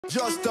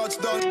Just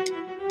touched down.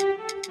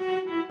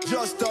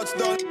 Just touched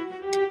down.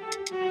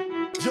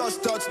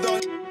 Just touched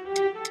down.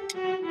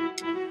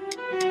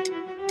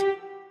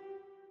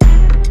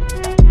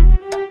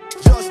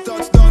 Just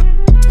touched down.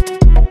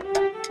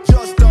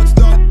 Just touched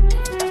down.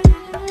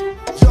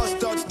 Just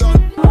touched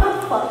down.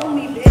 Follow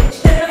me,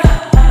 bitch.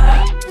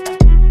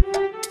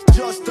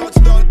 Just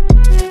touched down.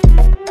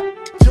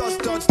 Just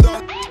touched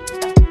down.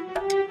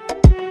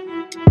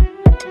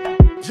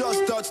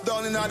 Just touched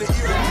down in the airport.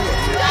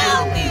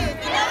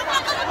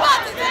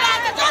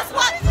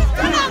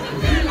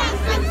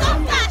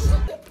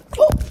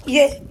 Oh,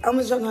 yeah, I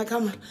almost dropped my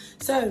camera.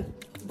 So,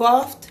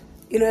 bathed,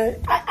 you know,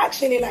 I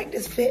actually like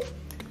this fit.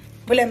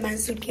 Bullet Man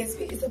suitcase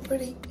fit is a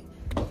pretty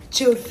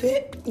chilled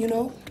fit, you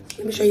know.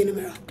 Let me show you in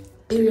the mirror.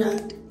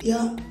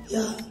 Yeah.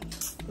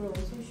 Bro,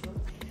 so short.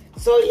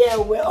 So, yeah,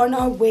 we're on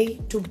our way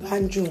to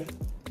Banjul.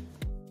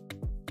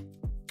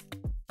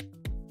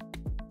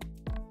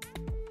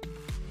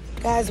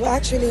 Guys, we're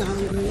actually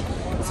hungry,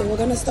 so we're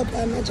gonna stop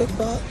by Magic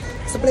Bar.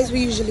 It's a place we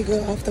usually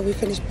go after we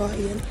finish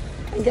partying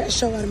and get a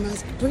shawarma.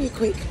 It's pretty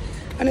quick,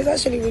 and it's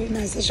actually really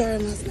nice. The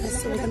shawarma is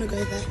nice, so we're gonna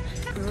go there,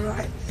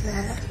 right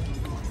there.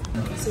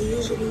 So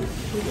usually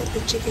we get the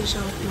chicken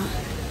shawarma.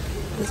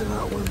 It's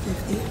about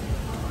 150.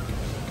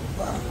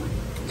 Wow.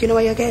 Do you know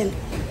what you're getting?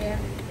 Yeah.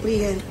 What are you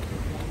getting?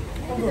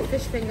 The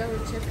fish finger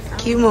with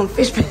chips. Come on,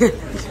 fish finger.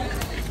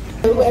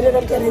 We ended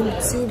up getting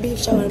 2 beef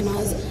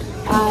shawarmas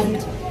and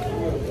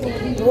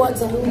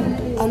water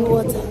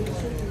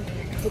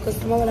because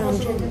tomorrow I'm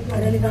drinking. I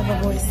don't even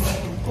have a voice.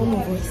 Oh,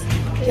 my voice.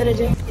 Get it,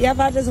 Jay? Yeah,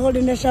 father's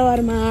holding the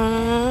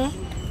shawarma.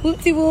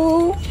 Whoopsie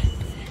whoop.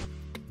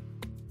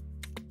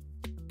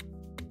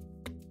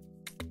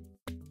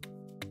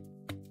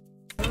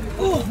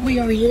 Oh, we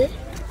are here.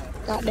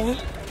 Got there.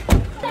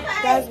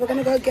 Guys, we're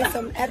gonna go get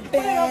some Ep3.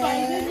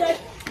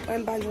 We're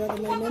in Banjul at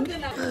the moment.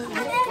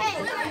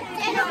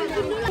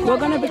 We're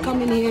gonna be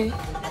coming here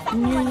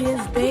New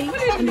Year's Day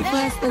and the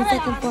 1st and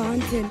 2nd for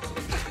hunting.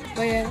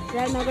 But yeah,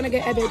 right now we're gonna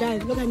get Ebe,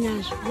 guys. Look at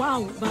Nyash.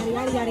 Wow, body.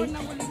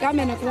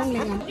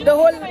 The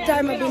whole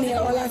time I've been here,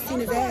 all I've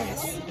seen is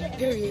ass.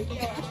 Period.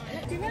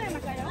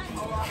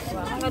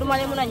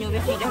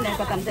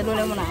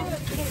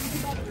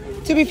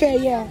 To be fair,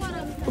 yeah.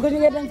 Because you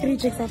get them 3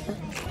 chicks after.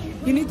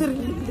 You need to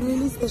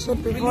release the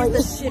shit before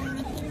Release the shit.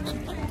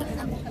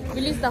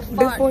 Release the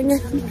fart.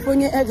 Before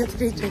you add the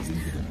 3 chicks.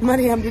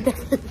 Mariam did that.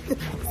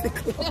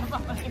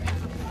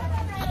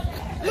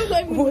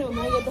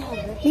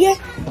 Yeah.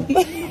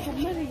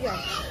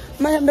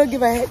 Mariam don't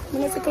give a heck.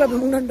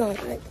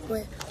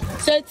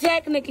 So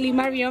technically,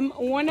 Mariam,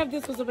 one of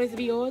this was supposed to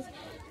be yours,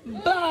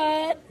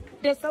 but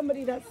there's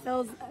somebody that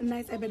sells a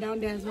nice ebe down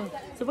there as well.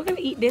 So we're gonna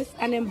eat this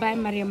and then buy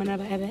Mariam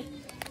another ebe.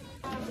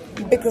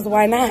 Because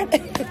why not?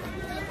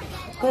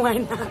 Why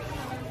not?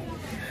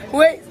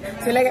 Wait,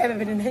 so like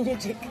ebe and then you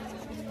chick.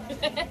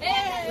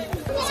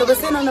 So we're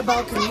sitting on the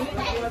balcony.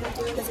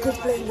 There's kids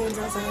playing games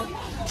outside.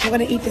 We're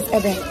gonna eat this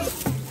ebe.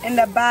 In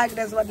the bag,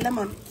 there's what,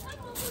 lemon?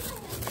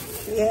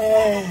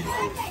 Yeah,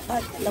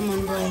 hot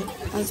lemon bread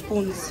and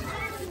spoons.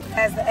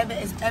 Guys, the ebe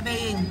is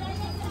ebeing.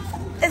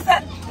 Is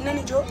that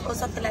Nene joke or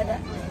something like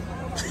that?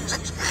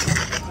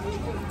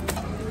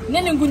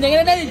 Nene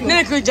Gunjur,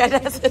 Nene Gunjur,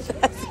 that's it.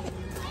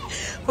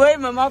 Wait,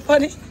 mama,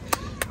 funny.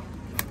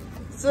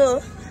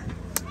 So,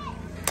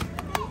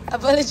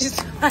 apologies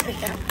to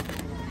Maria.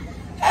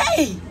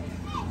 Hey,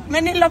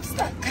 many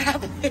lobster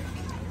crab.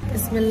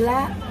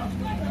 Bismillah.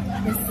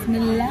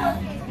 Bismillah.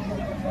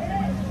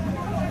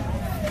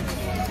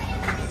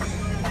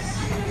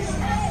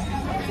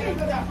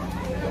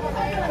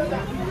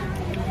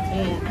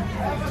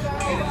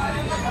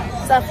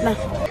 Safna.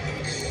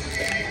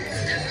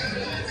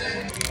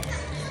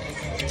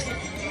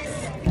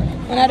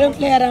 And I don't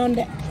play around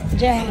the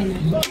Jahana.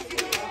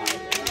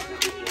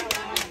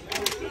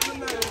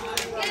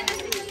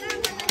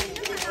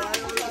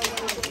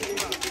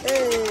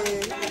 Hey,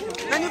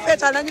 nani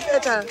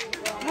petal.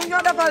 Munyo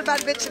da ball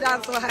bad bitch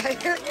dance.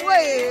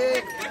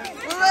 Wait,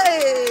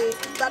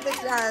 bad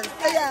bitch dance.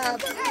 Yeah,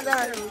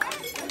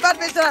 bad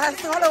bitch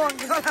dance. Hold on.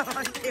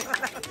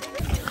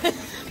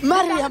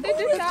 Mariam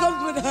always comes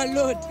with her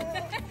load.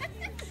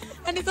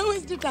 And it's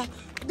always Dita.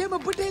 They will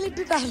put a little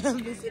Dita.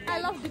 I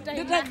love Dita.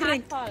 Dita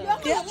drink.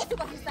 Yeah.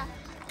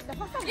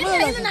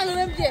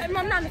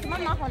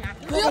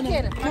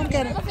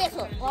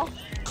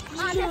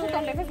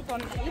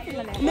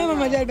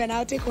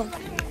 I'll take one.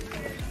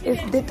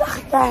 It's Dita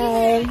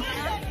time.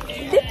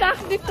 Dita.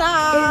 It's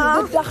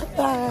Dita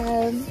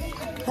time.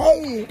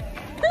 Hey.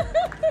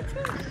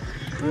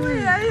 Oh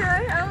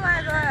my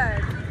god.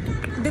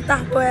 Dita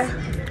boy.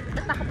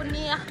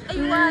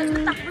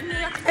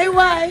 Ay,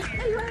 why?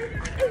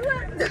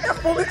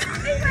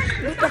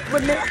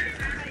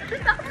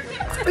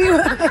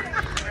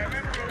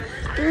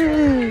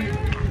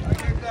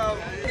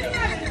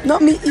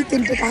 Not me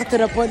eating to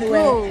the point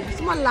where. No,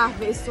 someone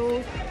laugh is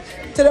so.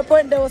 To the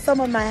point there was some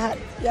on my hat.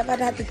 You ever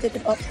had to take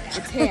it off?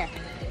 It's hair.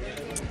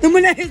 The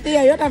moment I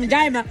say, you're not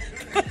Jaima.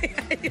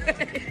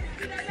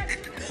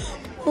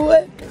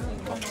 What?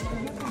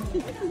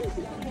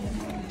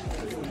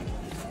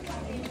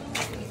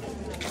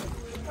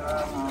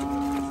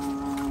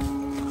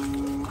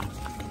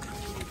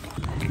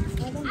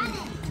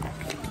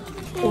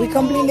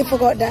 completely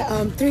forgot that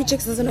 3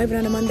 Chicks doesn't open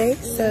on a Monday,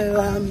 so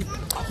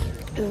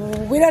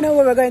we don't know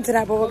where we're going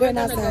tonight, but we're going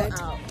outside.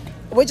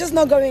 We're just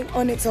not going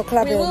on it or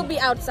clubbing. We will be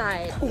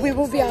outside. We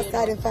will be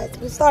outside, in fact.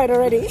 We started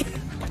already.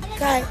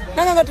 Okay,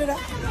 no, go to that.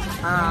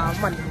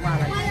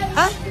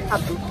 Huh?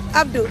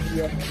 Abdul.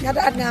 Yeah.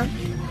 Nyata Adnam.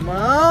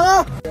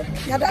 Ma.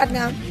 Nyata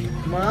Adnam.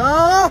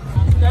 Ma.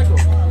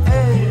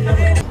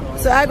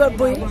 So I got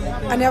boy,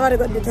 I never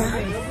got the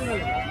time.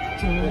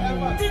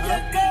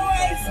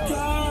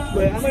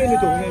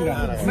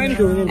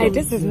 Hey,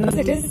 this is not.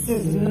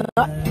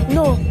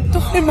 No,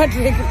 don't fill my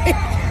drink.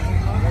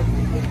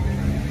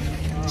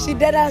 She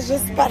dead ass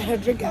just spat her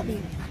drink at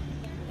me.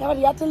 What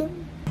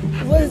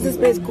is this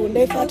place called?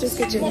 They Father's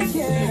Kitchen. It's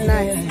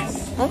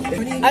nice. Huh?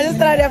 I just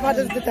tried their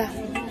Father's bitter.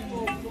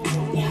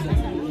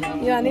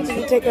 Yeah, I need to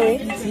do takeaway.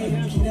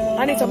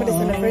 I need some of this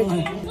in the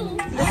fridge.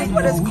 This is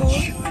what it's called,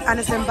 and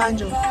it's in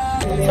Banjul.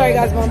 Sorry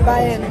guys, but I'm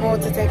buying more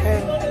to take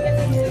home.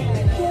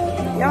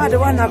 Yeah, the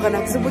one I'm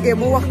gonna get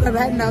more work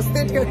right now.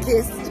 State your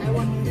case.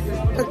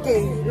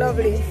 Okay,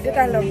 lovely. Did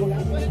I love you?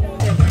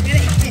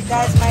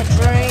 Guys, my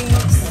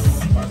drinks.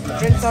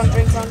 Drinks on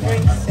drinks.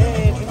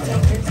 Hey, drinks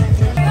on drinks.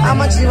 How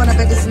much do you want to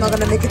bet this is not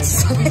gonna make it to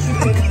something?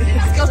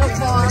 It's gonna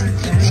fall.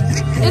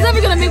 It's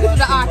never gonna make it to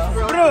the arch,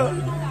 bro.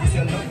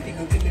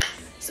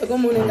 So good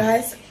morning,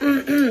 guys.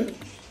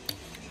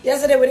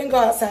 Yesterday we didn't go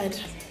outside.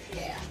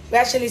 Yeah. We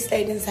actually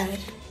stayed inside.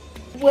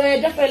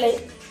 We're definitely.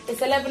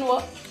 It's 11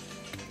 what?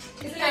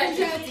 It's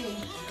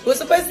 11:30. We're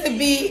supposed to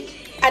be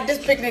at this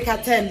picnic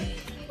at 10.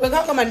 We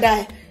can't come and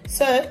die.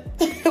 So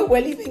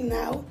we're leaving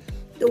now.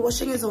 The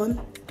washing is on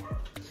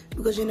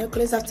because you know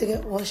clothes have to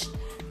get washed.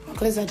 Our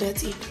clothes are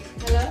dirty.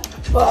 Hello?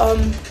 But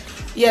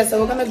yeah, so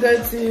we're gonna go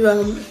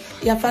to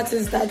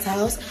Yafat's dad's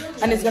house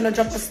and he's gonna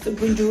drop us to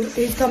Gunjur.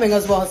 He's coming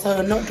as well,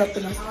 so not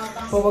dropping us.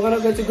 But we're gonna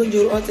go to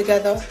Gunjur all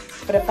together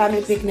for the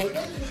family picnic.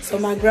 So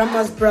my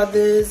grandma's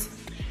brothers,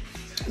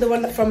 the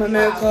one from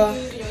America,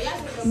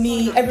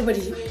 me,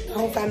 everybody, the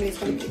whole family is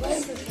gonna be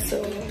there.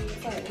 So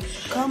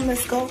come,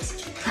 let's go.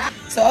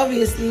 So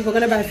obviously we're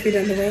gonna buy food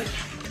on the way.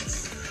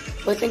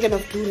 We're thinking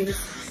of doing it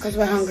because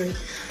we're hungry.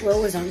 We're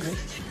always hungry.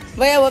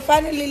 But yeah, we're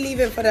finally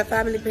leaving for the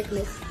family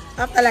picnic.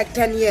 After like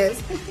 10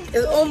 years.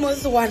 It's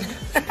almost one.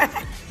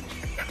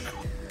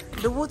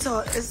 The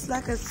water is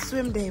like a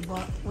swim day,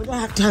 but we don't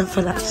have time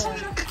for that.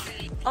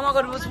 Oh my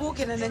god, we was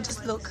walking and then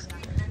just look.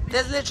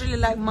 There's literally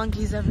like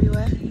monkeys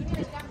everywhere.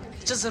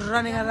 Just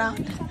running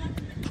around.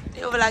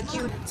 They were like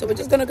cute. So we're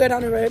just gonna go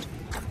down the road.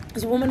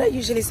 There's a woman that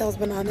usually sells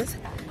bananas.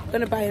 We're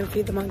gonna buy and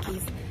feed the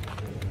monkeys.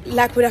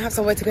 Like we don't have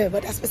somewhere to go,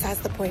 but that's besides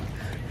the point.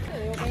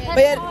 But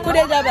yeah, could they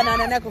have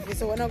banana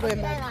so we're not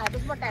going back.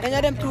 And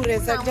you're them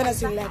tourists, like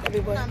generally like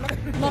everybody.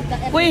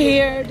 We're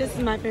here. This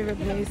is my favorite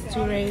place,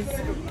 tourists.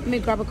 Let me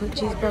grab a quick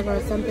cheeseburger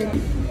or something.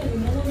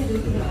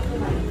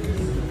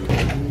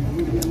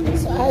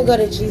 So I got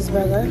a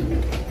cheeseburger.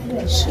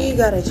 She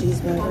got a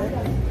cheeseburger.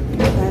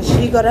 And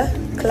she got a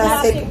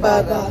classic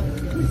burger.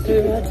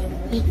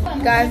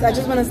 Guys, I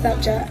just want to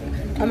Snapchat.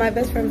 And my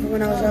best friend from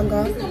when I was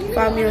younger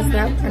found me on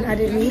Snap and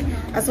added me.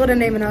 I saw the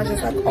name and I was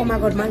just like, oh my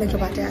god, my little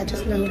bate, I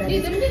just know who that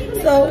is.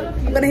 So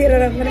I'm gonna hit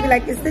her up. I'm gonna be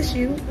like, is this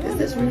you? Is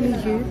this really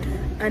you?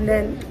 And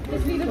then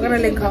we're gonna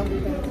link up.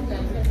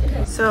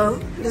 So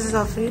this is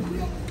our food.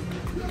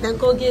 Then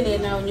go get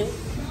it now, yeah.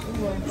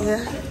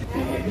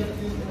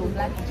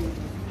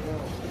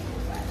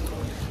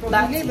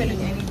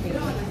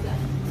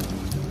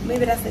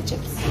 Maybe that's the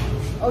chips.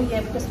 Oh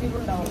yeah, because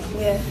people know.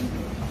 Yeah.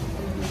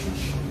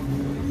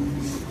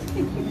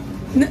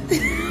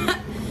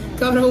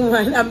 Come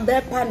on, I'm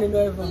bare panning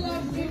over.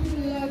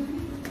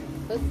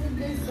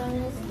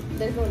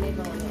 There's no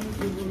label on it.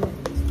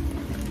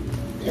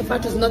 The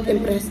fat is not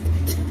impressed.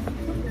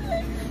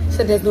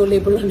 So there's no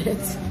label on it.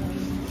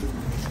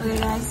 Okay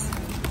guys,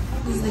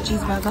 this is the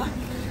cheeseburger.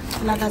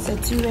 And like I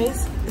said, 2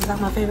 ways. It's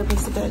like my favorite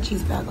place to get a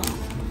cheeseburger.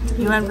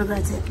 You won't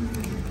regret it.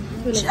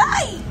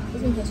 Chai! I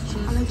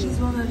like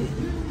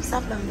cheeseburger.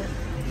 Stop down there.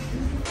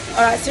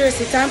 Alright,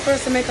 seriously, time for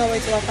us to make our way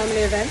to our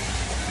family event.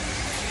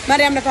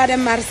 Madam the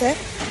Padam Marse.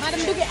 Madam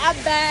Duke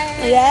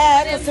Abbe.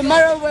 Yeah, because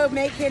tomorrow we're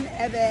making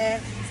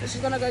Ebe. So she's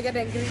gonna go get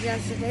the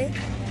ingredients today.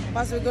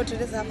 Once we go to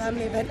this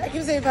family event. I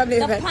keep saying family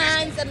event. The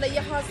pines and the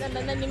yahas and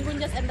the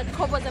ningunjas and the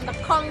covers and the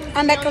kongs.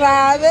 And the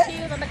crab.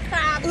 And the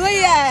crab. Oh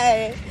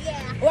yeah.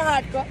 Yeah. We're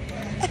hardcore.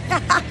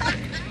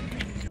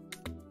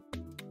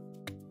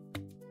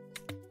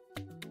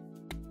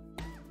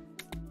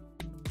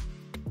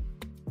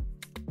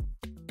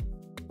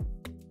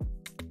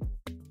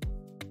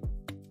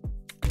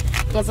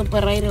 Got some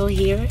potato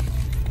here,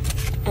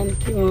 and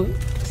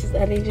she's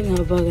arranging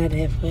her burger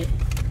there for it.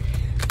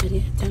 But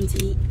yeah, time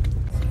to eat.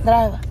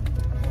 Driver,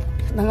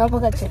 nanga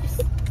burger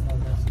chips.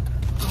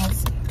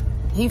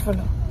 He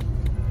follow.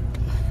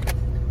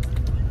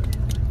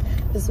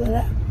 This one,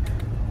 right?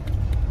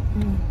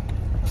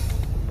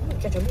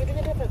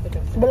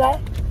 Belai?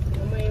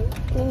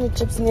 Ini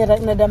chips ni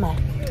right na damai.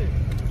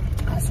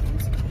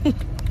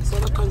 So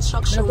much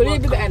construction work.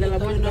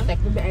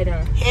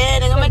 Hey,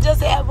 I'm just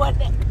say about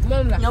that.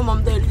 No,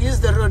 mom, they use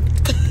the road.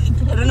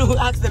 I don't know who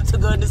asked them to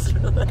go on this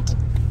road.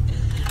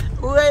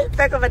 Wait,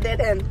 back of a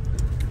dead end.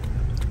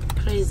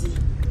 Crazy.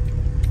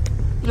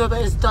 No,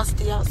 but it's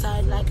dusty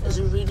outside. Like, it's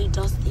really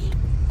dusty.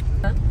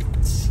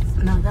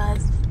 No,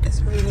 guys,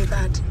 it's really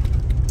bad.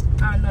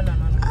 no.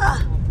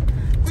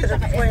 To the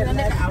point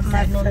that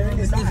my phone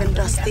is even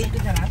dusty.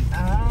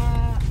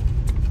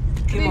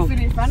 Come on,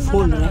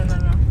 phone, right?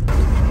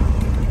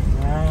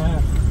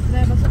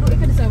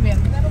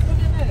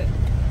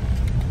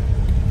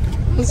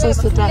 I'm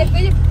so tired.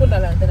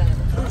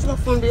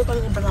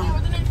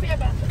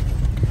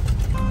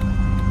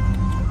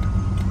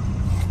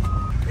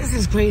 This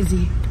is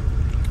crazy.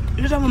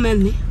 Look at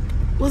me.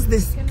 What's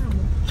this?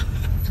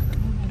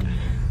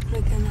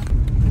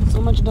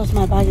 So much dust,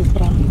 my bag is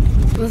brown.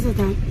 What's the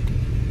time?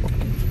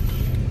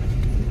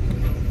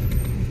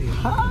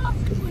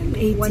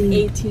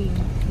 118.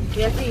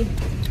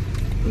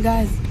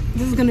 Guys,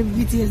 this is gonna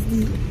be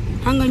PTSD.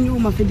 I'm gonna use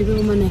my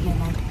video like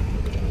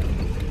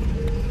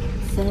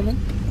 7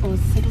 or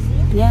 6.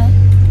 Yeah,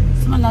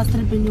 it's my last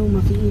trip in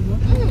Yuma for Eva.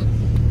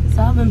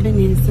 So I haven't been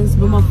here since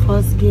my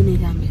first game in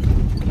Gambia.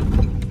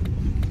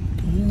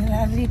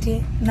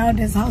 Now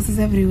there's houses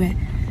everywhere.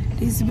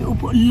 There used to be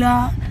open.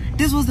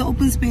 This was the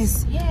open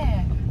space.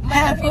 Yeah.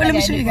 Let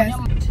me show you guys.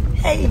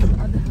 Hey,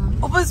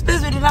 open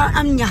space with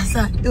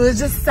Amnyasa. It was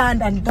just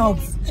sand and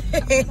dogs.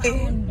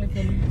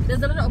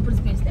 There's a lot of open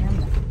space there.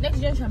 Next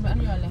junction, on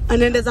your left.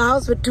 And then there's a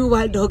house with 2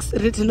 wild dogs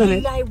written on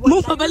it.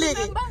 Move over,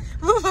 lady.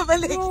 Move over,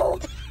 lady.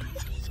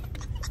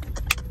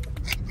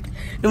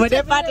 No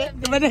matter what,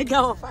 no matter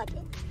how far.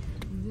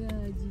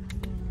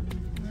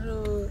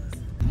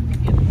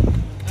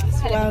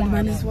 It's wild,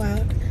 man. It's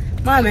wild.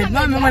 Mama,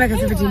 I can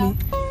see it.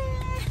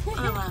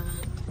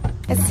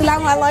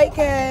 Assalamu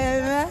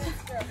alaikum.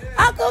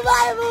 Uncle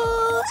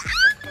Bible.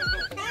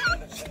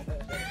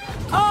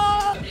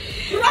 Oh,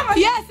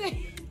 yes.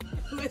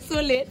 We're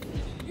so late.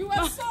 You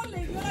were so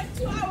late. You're like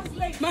 2 hours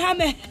late.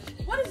 Mohammed.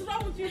 What is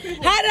wrong with you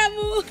people?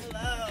 Haramu.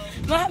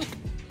 Hello.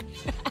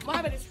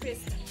 Mohammed is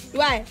pissed.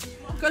 Why?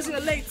 Because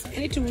you're late. I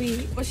need to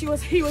wee. But he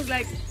was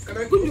like,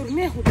 Gunjur,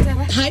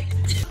 hi.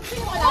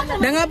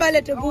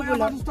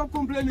 Stop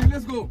complaining.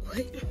 Let's go.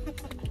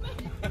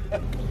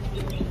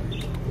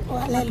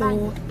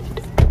 Hello.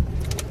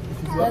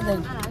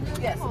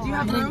 yes. Do you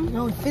have room?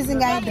 No,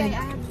 fizzing I drink.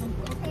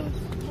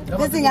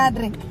 Fizzing I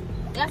drink.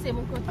 Yes,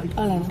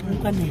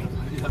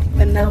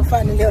 But now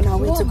finally on our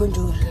way to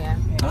Gunjur. Yeah.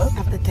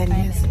 After 10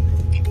 years.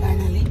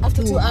 Finally.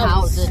 After 2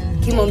 hours.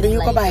 Kimon, do you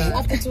go by?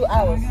 After 2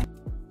 hours.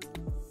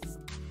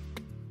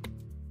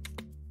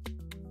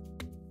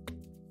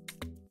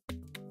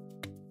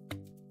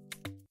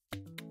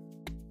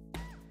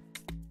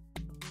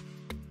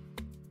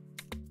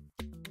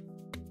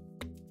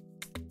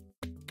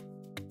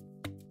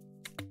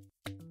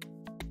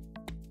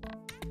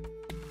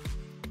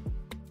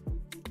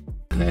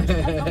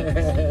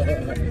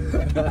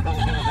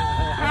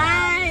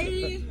 Hi.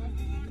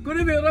 Good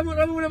evening, Ramu.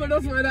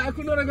 That's my dad. I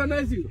could not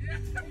recognize you.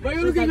 But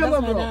you're looking at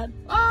bro.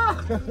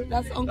 Ah,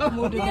 that's Uncle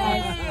Modu,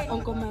 guys.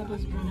 Uncle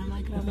Modu's brother,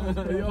 my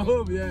grandma. Your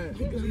home, yeah.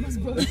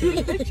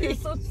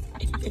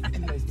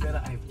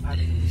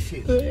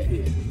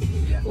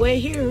 We're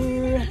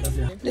here.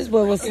 This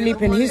boy was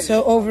sleeping. He's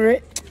so over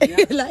it.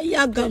 Like,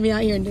 y'all got me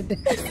out here in the day.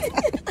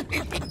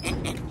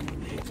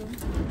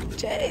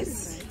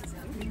 Chase.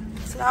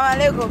 Assalamu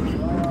alaikum.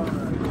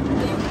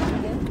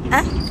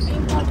 Huh?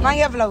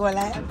 Mangya vlog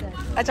wala.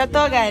 Acha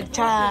to guys.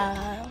 Cha.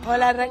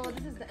 Hola rek.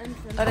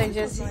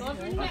 Oranges. Okay.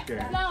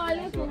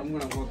 So I'm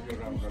gonna walk you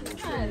around.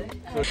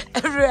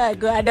 Everywhere I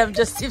go, Adam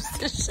just seems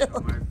to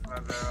show.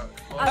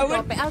 I'll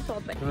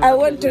stop it. I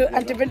went to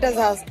Auntie Binta's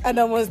house and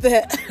I was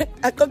there.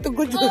 I come to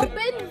Gunjur. Oh,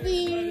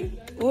 Benzi.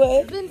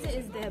 Where? Benzi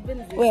is there.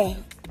 Benzi. Where?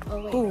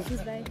 Oh, wait. Who?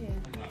 She's right here.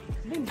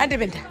 Auntie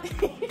Binta.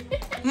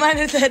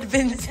 Man said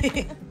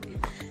Binti.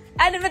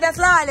 Auntie Binta,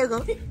 assalamu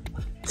alaikum.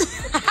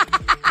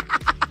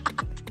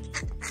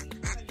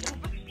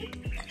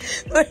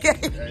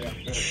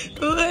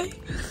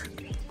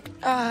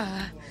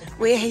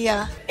 We're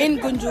here in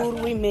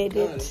Gunjur. We made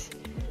it.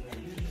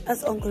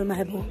 That's Uncle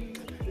Mahbub.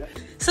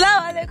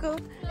 Assalamu alaikum.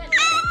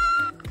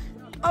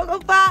 Uncle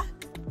Pa.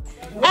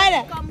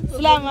 Aida.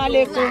 Assalamu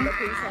alaikum.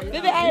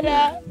 Baby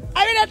Aida.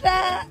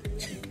 Aminata.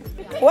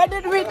 What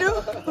did we do?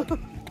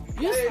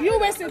 You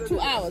wasted 2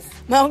 hours.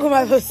 My Uncle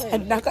Mahbub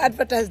said, "Now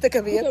advertise the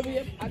career."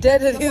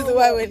 That is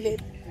why we're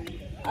late.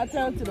 I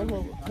turned to the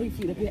whole.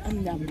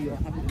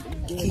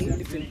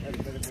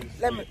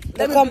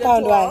 The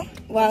compound one.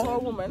 Tall Wow.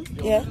 woman.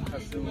 Yeah.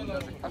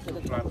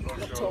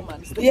 Tall man.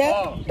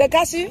 Yeah. The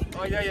cashew.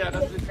 Oh, yeah,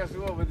 that's the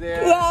cashew over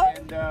there. Wow.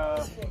 And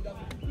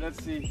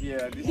let's see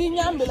here. This The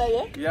Nyambila,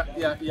 yeah.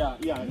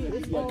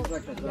 This is like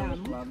cassava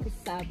plants.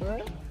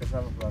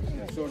 Cassava plants,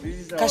 yeah. So this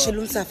is Cashew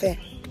looms affair.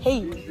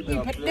 Hey.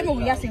 Let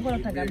me ask you what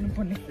I'm talking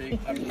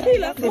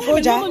about. Before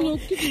Jack.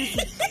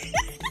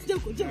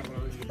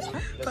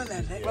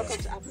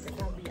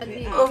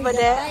 Over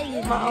there,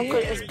 my uncle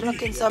is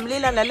plucking some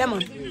lila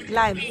lemon.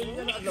 lime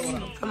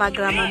for my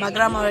grandma. My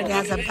grandma already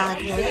has a bag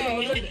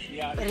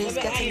here, but he's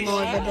getting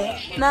more over there.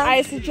 No,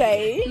 Icy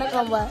J. no,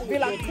 come on.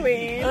 Villa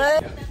Queen.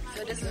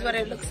 So this is what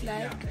it looks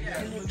like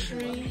in the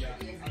tree.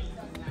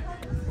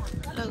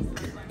 Look,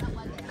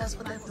 that's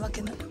what they're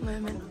plucking at the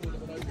moment.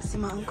 See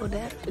my uncle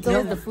there. It's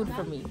always the food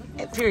for me.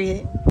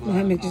 Period.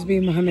 Mohammed just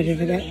being Mohammed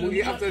over there.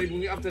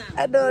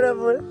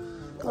 Adorable.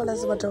 Call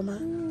us Matoma.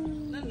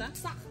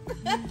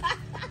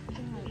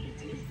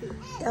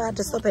 You have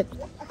to stop it.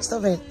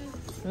 Stop it.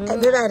 Hey,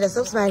 baby,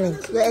 stop smiling.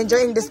 You're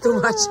enjoying this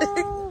too much.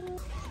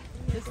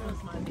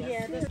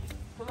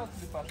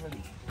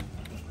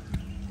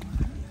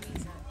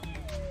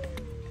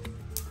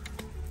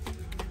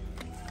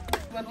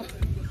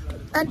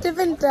 Auntie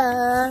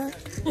Vinta.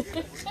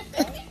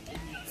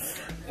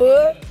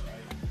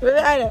 Baby,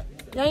 Ida.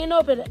 Yeah, you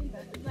know, Peter.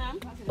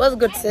 What's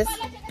good, sis?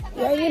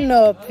 Yeah, you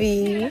know,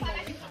 P.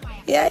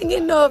 Yeah, you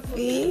know,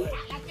 P.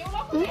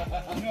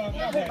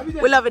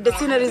 We love it. The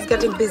scenery is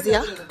getting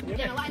busier.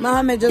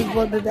 Mohammed just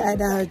bought baby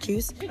Ida her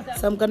juice,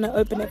 so I'm gonna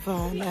open it for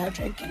her and let her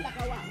drink it.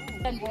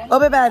 Oh,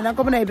 baby Ida,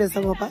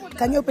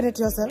 can you open it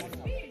yourself?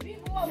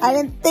 I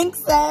didn't think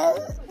so.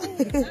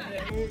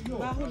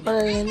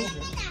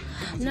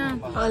 No.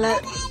 Hola,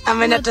 I'm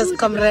gonna just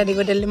come ready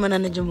with the lemon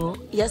and the jumbo.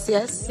 Yes,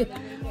 yes.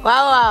 Wow,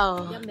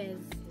 wow.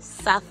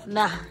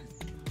 Safna.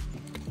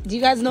 Do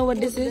you guys know what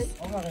this is?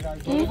 I'm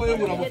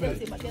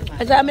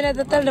gonna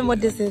tell them what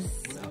this is.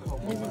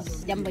 This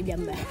is Jamba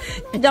Jamba.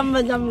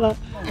 Jamba Jamba.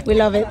 We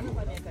love it.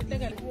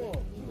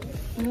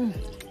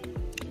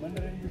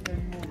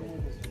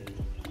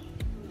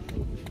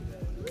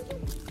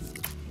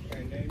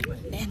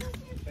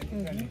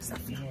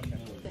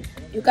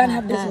 You can't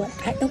have this one.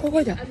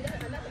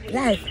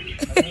 Live.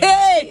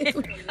 Hey!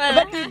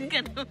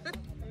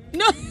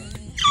 No!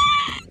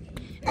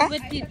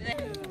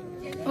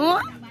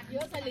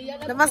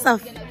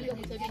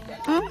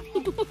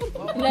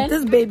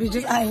 This baby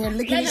just out here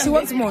looking. She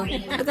wants more.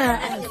 Look at her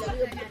eyes.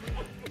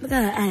 Look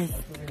at her eyes.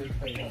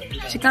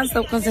 She can't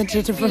stop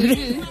concentrating from this.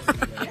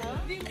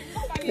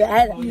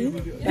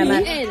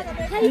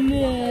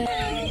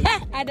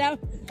 Adam.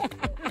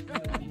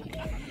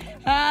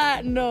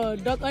 No,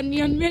 dog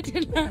onion meat.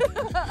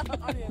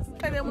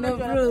 No,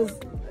 Bruce.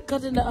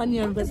 Cutting the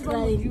onion but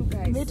trying.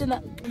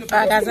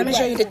 Alright guys, let me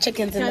show you the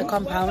chickens in the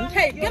compound.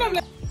 Hey, get up.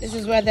 This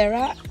is where they're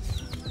at.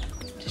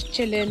 Just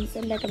chilling.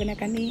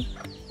 There's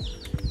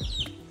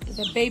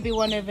a baby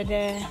one over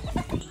there.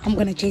 I'm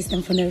gonna chase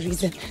them for no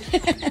reason.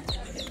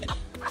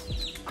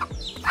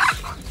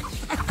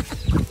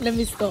 Let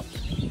me stop.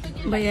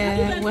 But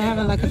yeah, we're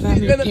having like a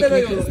family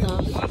picnic and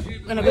stuff.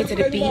 We're gonna go to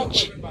the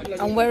beach.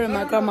 I'm wearing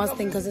my grandma's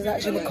thing because it's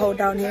actually cold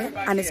down here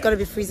and it's gonna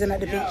be freezing at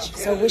the beach.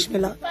 So wish me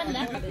luck.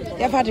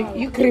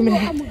 You criminal.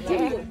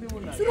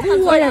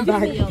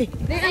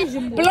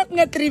 Block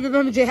me 3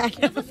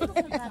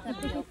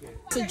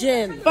 It's a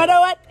gin. But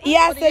what?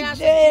 Yes, a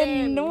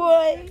gin.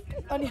 Boy.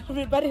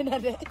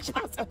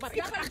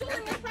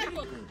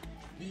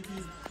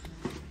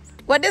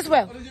 What this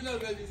well?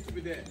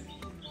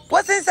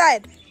 What's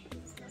inside?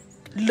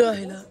 Look,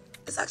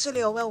 it's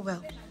actually a well.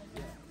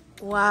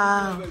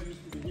 Wow.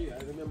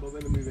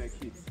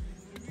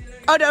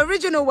 Oh, the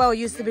original well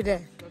used to be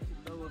there.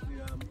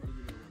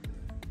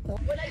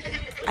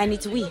 I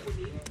need to wee.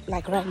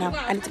 Like right now.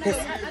 I need to piss.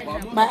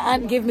 My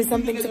aunt gave me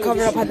something to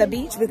cover up at the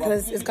beach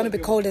because it's going to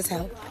be cold as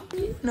hell.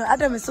 No,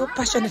 Adam is so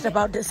passionate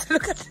about this.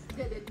 Look at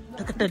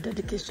the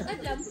dedication.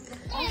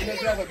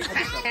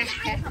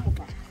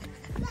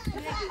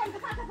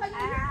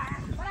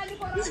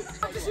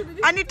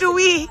 I need to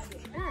wee.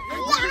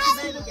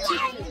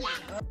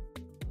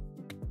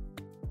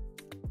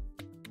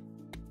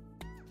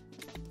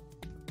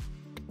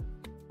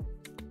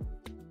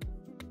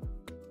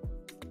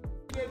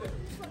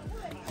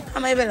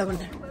 Am I available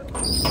there?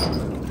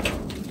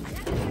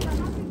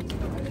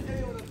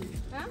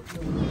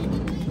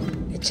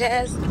 The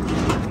chairs.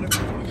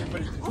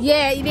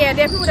 Yeah,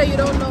 there are people that you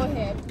don't know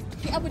here.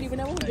 We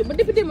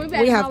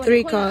have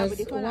 3 cars.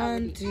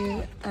 1,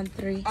 2, and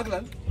 3.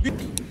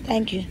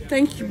 Thank you.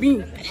 Thank you,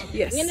 B.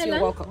 Yes, you're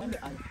welcome.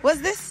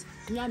 What's this?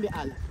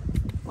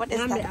 What is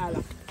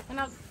that?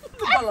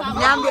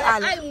 Nyambi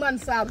ala.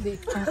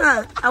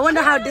 I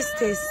wonder how this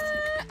tastes.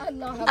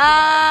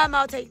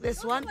 I'll take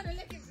this one.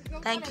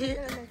 Thank you.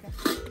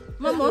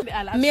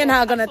 Me and her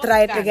are gonna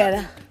try it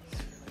together.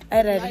 Are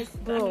you ready?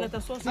 Bro.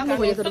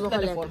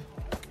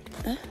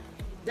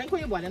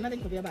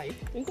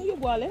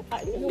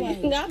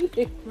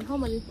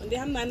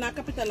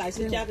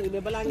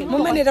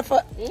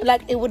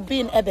 Like it would be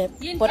in Ebe,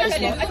 but it's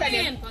not.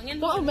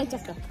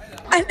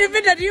 And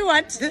even that you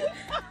want.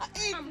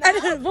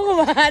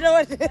 I don't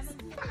want this.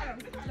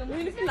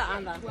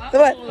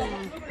 What?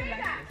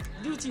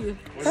 Do to you.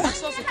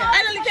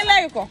 I don't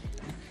like it.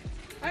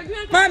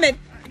 Mohammed,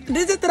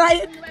 did you try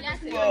it?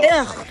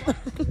 Yeah.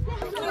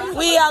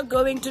 We are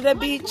going to the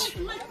beach.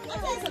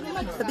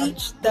 The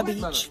beach. The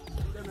beach.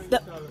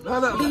 The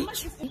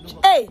beach.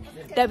 Hey,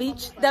 the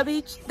beach. The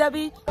beach. The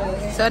beach.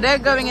 So they're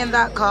going in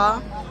that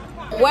car.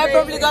 We're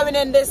probably going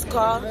in this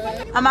car.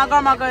 And my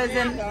grandma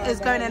is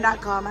going in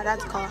that car, my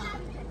dad's car.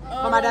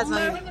 But my dad's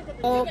not here.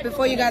 Oh,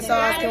 before you guys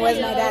start asking, where's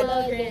my dad?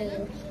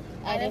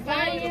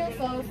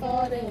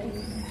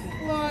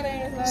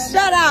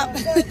 Shut up!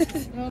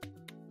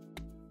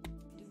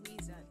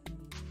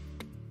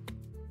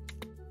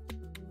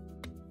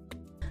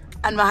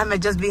 And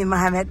Mohammed just being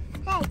Mohammed.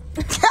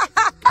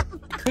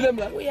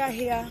 We are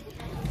here.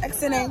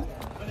 Excellent.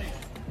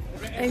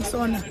 Thanks,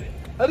 Ona.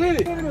 Look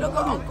at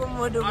Uncle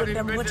Modu with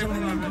them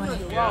watermelon.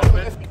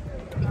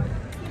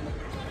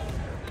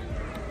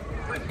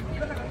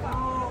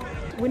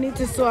 We need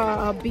to sort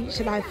our beach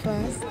life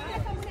first.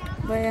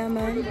 But yeah,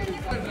 man.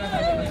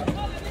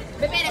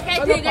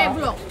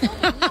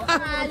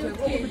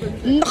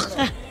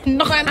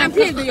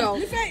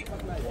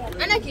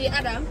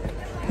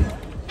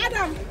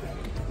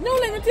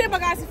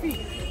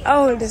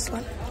 Oh, this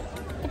one.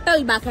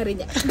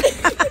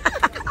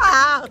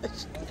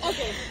 Ouch.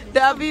 Okay.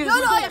 The abuse.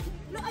 No,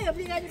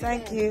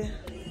 thank you.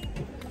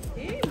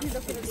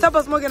 Stop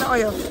smoking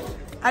oil.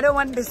 I don't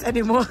want this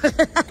anymore.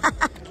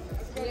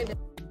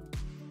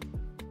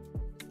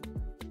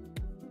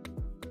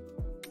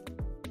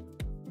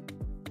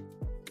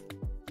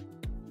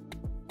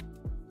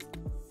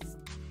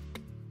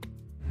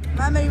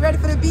 Mom, are you ready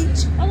for the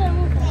beach?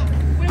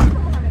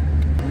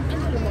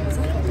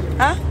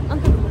 Huh?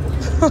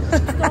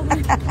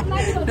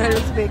 No, it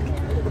looks big.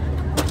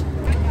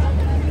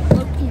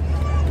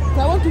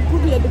 I want to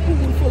prove that the pool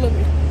will follow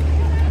me.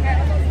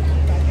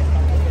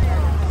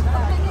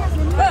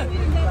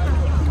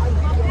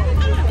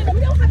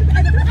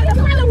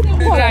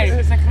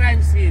 It's a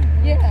crime scene.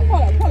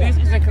 Yeah, This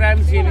is a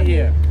crime scene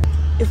here.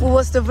 If we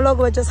was to vlog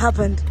what just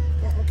happened,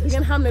 we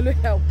can handle it.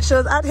 Help. she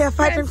was out here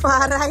fighting for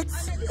her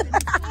rights.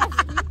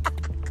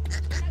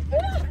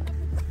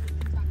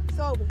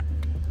 So,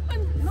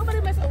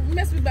 nobody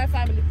mess with my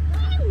family.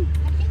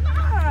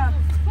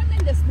 Come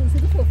in the school, see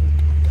the coffee.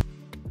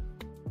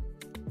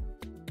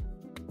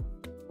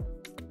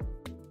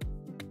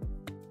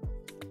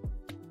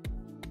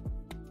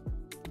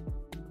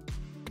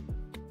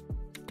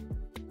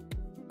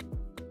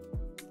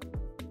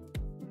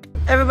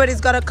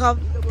 Everybody's got a cup.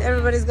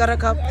 Everybody's got a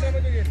cup.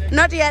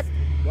 Not yet.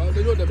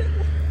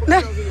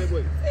 No.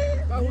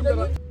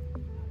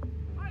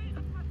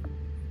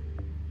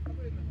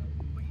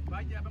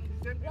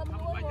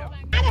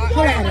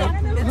 Hold on, Adam.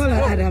 Hold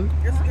on, Adam.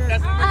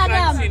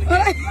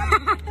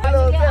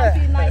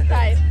 Nice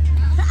time.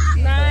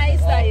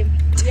 Nice time.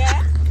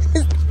 Yeah.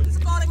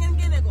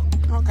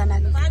 Okay,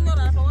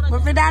 but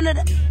if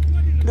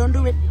you don't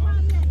do it.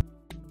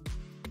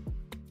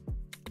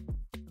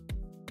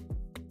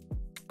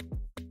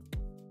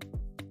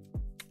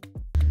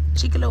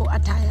 Cheeky little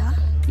attire,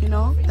 you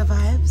know, the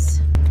vibes.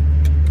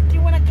 Do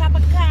you want a cup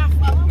of coffee?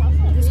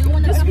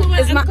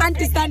 It's my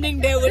auntie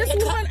standing there with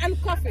this woman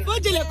and coffee.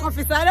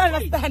 Coffee, so I don't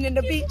understand in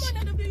the beach.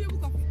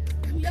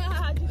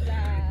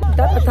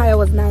 That attire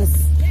was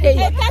nice.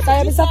 Hey,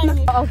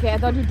 Okay, I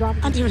thought you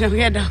dropped. auntie, we're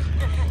get down.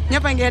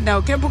 Nyapa get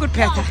down. Can't book it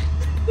better.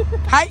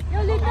 Hi.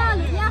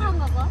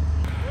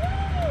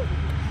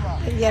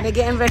 Yeah, they're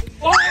getting ready.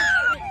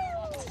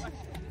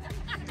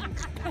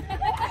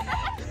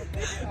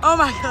 Oh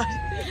my God.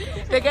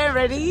 They're getting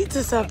ready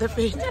to serve the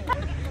food.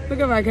 Look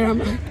at my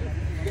grandma.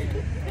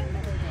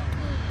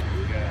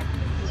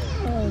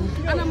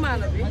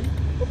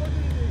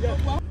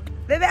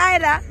 Baby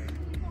Ida,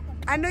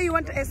 I know you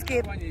want to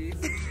escape. Wow.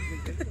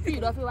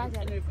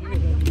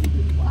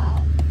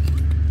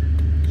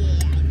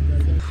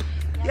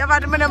 Yeah,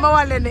 but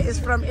the is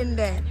from in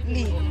there.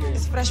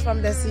 It's fresh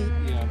from the sea.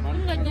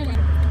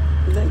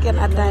 Drinking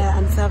attire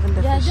and serving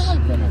the fish.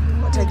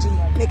 What a G.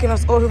 Making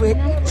us all wait.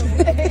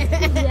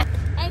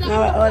 Now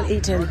we're all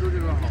eating.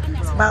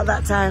 It's about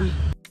that time.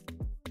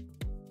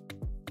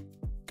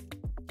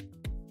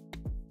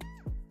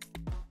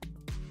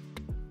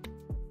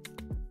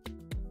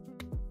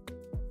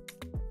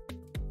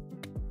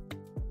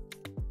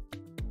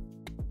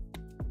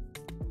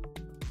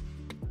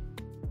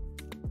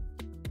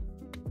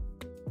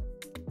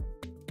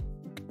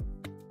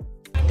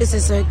 This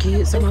is so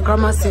cute. So my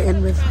grandma's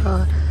sitting with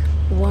her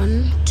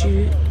 1,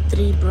 2,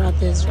 3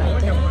 brothers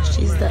right there.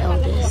 She's the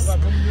eldest.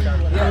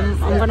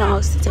 I'm gonna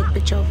ask to take a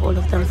picture of all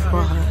of them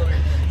for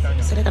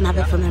her, so they can have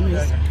it for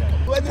memories.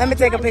 Let me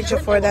take a picture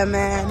for them,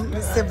 man.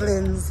 The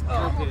siblings.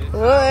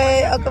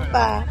 Oi,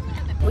 Okapa.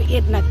 We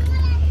eat nak.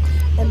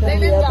 And then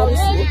we are very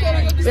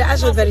soon. We're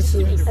actually very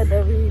soon. And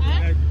then we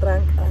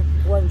drank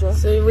one drink.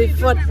 So we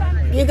fought.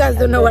 You guys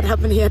don't know what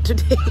happened here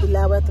today.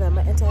 My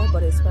entire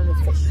body is smelling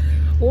fish.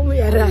 When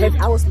we arrived,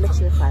 I was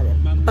literally fighting.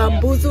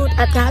 bamboozled,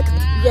 attacked.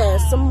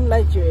 Yes, some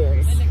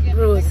Nigerians,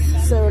 Rose.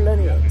 Sierra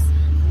Leoneans.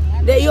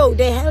 They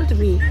held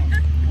me.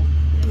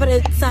 But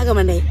it's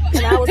Sagamane.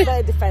 And I was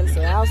very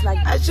defensive. I was like,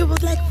 and she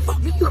was like,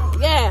 fuck you.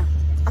 yeah,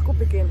 I could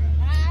pick him.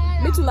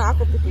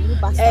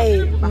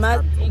 Hey,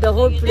 the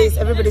whole place,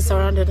 everybody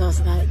surrounded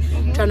us, like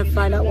trying to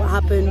find out what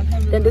happened.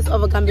 Then this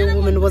other Gambian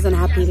woman wasn't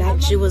happy,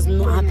 like she was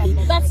not happy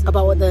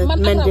about what the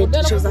men did.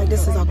 She was like,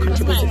 "This is our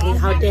country, basically.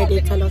 How dare they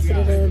tell us?"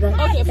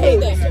 Hey,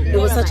 it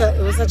was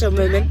such a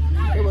moment.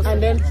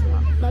 And then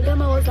my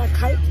grandma was like,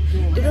 "Hi,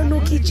 they don't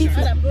know Key Chief,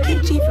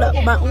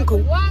 like my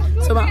uncle."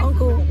 So my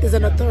uncle is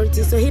an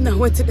authority, so he now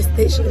went to the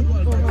station.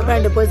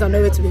 Apparently, the boys are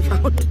nowhere to be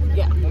found.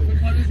 Yeah.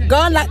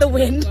 Gone like the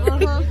wind.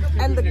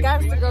 And the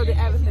guys to go to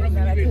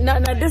everything. No,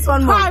 this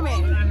one more.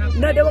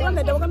 No, they were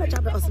gonna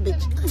chop it us,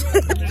 bitch.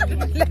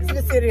 Let's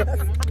be serious.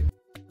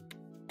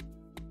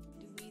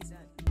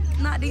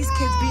 Not these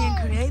kids being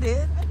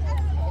creative.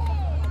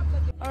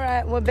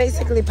 Alright, we're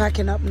basically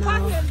packing up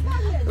now.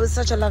 It was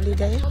such a lovely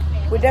day.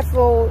 We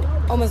definitely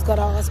almost got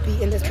our ass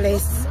beat in this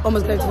place,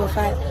 almost going to a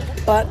fight,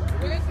 but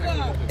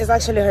it's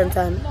actually home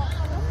time.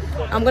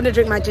 I'm gonna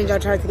drink my ginger,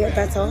 try to get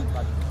better.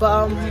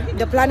 But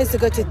the plan is to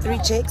go to 3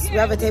 Chicks. We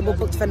have a table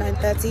booked for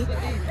 9:30.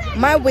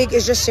 My week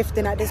is just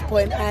shifting at this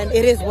point, and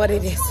it is what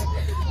it is.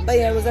 But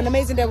yeah, it was an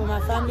amazing day with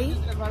my family.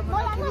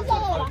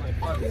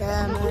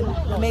 Yeah, man,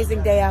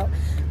 amazing day out.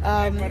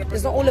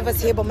 There's not all of us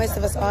here, but most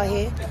of us are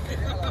here.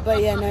 But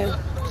yeah, no,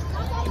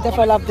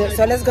 definitely loved it.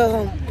 So let's go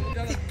home.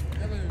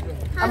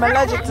 I'm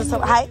allergic to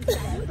some. Hi,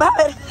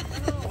 bye.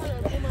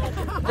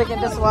 Look at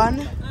this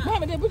one.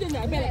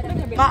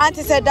 My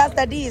auntie said that's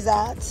the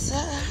dessert.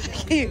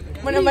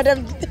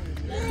 Madam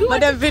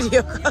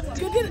video.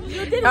 You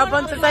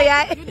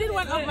did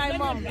one of my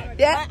mom.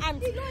 Yeah?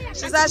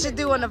 She said I should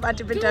do one of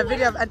Auntie Binta, a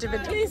video of Auntie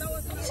Binta. Please.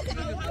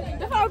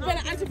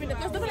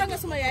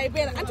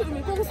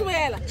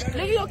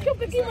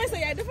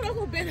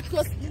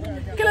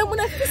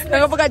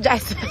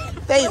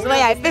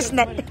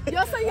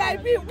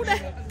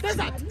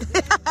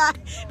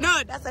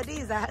 No, that's a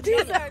dessert.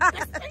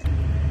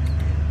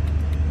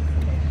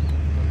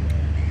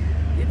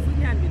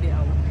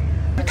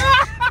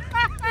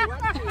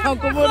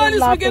 Uncle Moon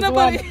laughed as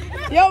one.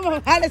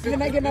 Yo, Alice, we're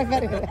not getting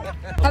very good.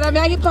 And I'm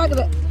making talk of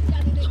it.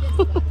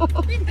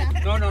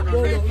 No.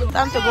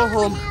 Time to go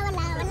home.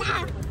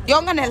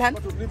 Young and Helen.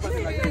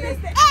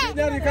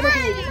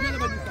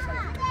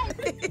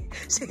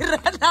 She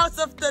ran out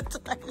of the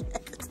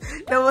toilet.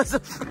 There was a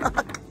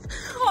frog.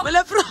 Well,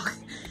 a frog.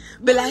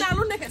 Belay.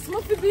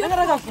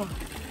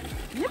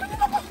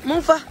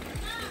 Mufa.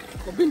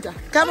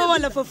 Come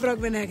on, for frog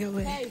when I go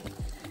away.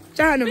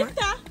 Chanuma.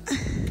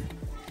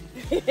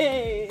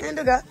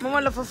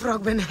 Mama love for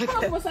frog when we're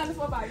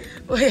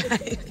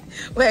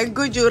in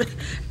Gunjur,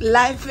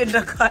 live in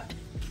the cut.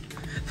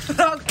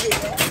 Frog.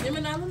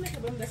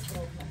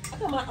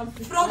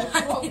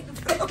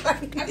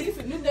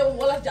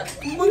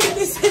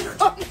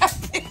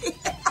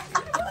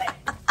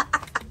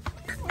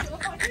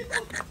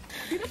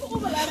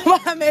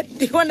 Mohammed,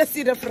 do you want to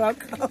see the frog?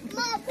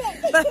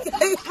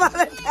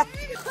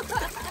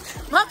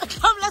 Mama,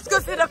 come, let's go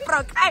see the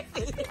frog.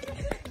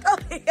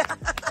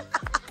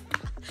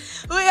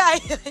 Oh,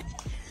 yeah.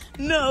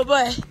 No,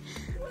 boy.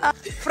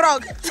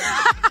 Frog.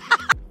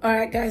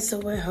 Alright guys, so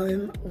we're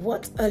home.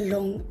 What a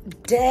long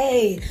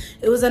day.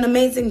 It was an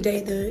amazing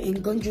day though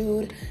in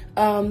Gunjur.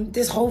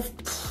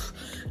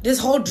 This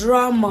whole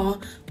drama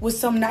with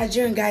some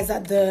Nigerian guys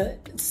at the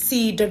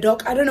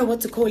dock. I don't know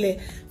what to call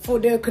it. For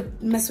they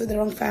could mess with the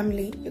wrong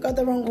family. You got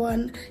the wrong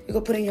one, you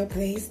got put in your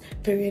place,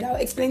 period. I'll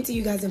explain to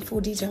you guys in full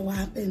detail what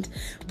happened.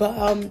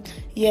 But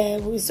yeah,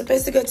 we were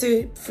supposed to go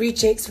to 3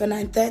 Chicks for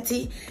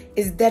 9:30.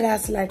 It's dead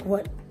ass like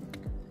what,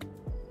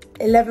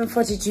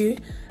 11:42,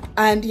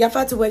 and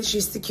Yafatu went, she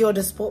secured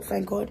the spot,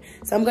 thank God.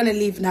 So I'm gonna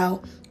leave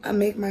now and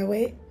make my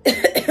way.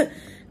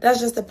 That's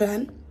just the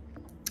plan.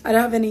 I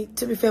don't have any,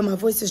 to be fair, my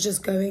voice is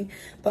just going.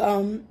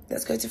 But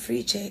let's go to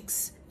 3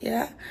 Chicks.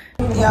 Yeah.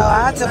 Yo,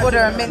 I had to order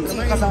a mint tea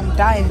because I'm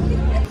dying.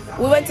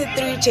 We went to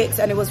 3 Chicks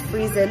and it was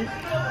freezing.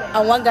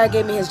 And one guy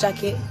gave me his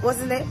jacket. What's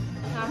his name?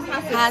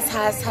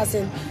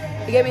 Hassan.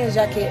 He gave me his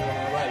jacket.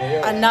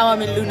 And now I'm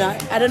in Luna.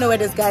 I don't know where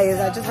this guy is.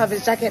 I just have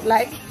his jacket,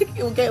 like,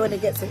 he'll get it when he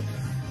gets it.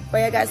 But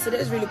yeah, guys, today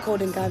is really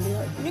cold in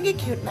Gambia. You get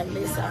cute like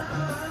Lisa.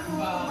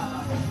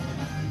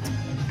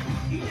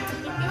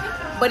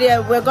 But yeah,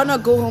 we're gonna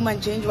go home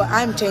and change. Well,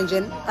 I'm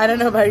changing. I don't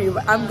know about you,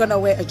 but I'm gonna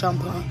wear a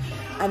jumper.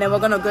 And then we're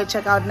gonna go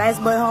check out Nice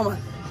Boy Homer.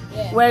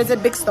 Yeah. Where is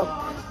it? Big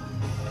Stop.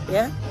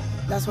 Yeah?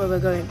 That's where we're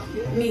going.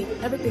 Me,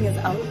 everything is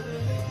out.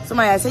 So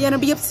my eyes say,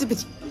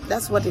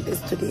 that's what it is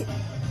today.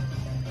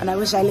 And I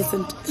wish I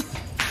listened.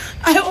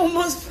 I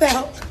almost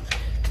fell.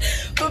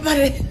 But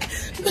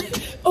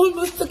it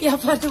almost took your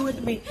father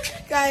with me.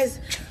 Guys,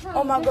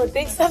 oh my God,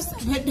 they have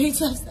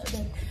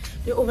 7.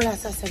 They overlap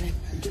 7.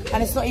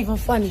 And it's not even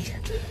funny.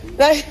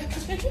 Like,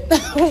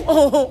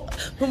 oh,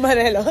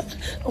 Marelo,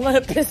 I'm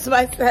gonna piss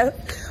myself.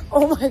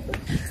 Oh my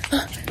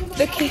God.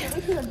 The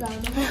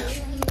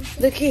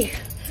key.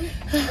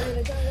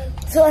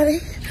 Sorry.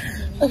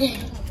 Okay.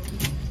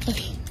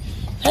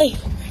 Hey,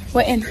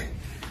 we're in.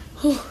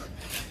 Whew.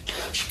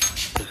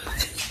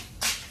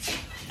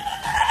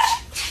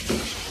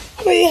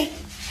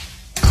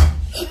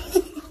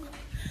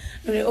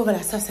 Over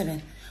that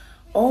 7.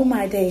 All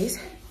my days,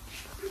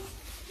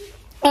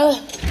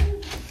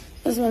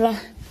 Bismillah.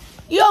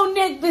 Yo,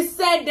 Nick, be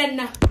said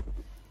then.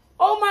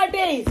 All my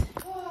days.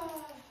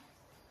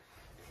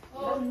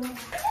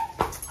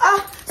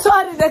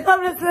 Sorry, they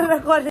come to the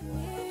recording.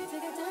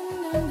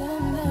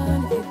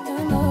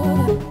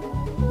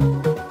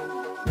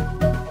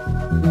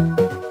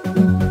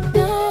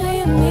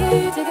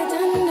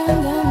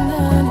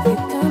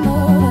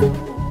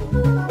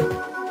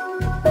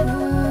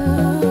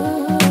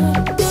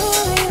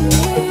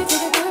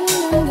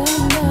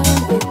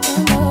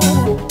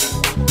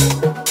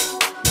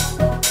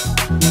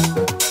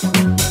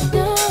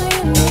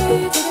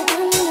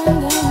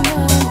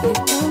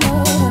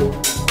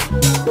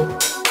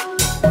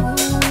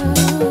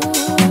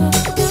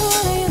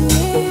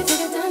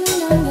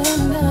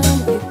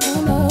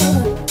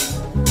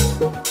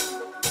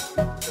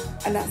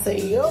 And I say,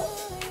 yo,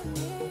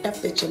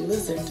 F3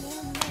 lizard,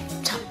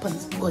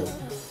 Japan's boy.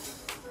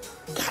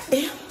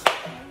 Goddamn,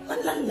 la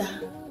la la.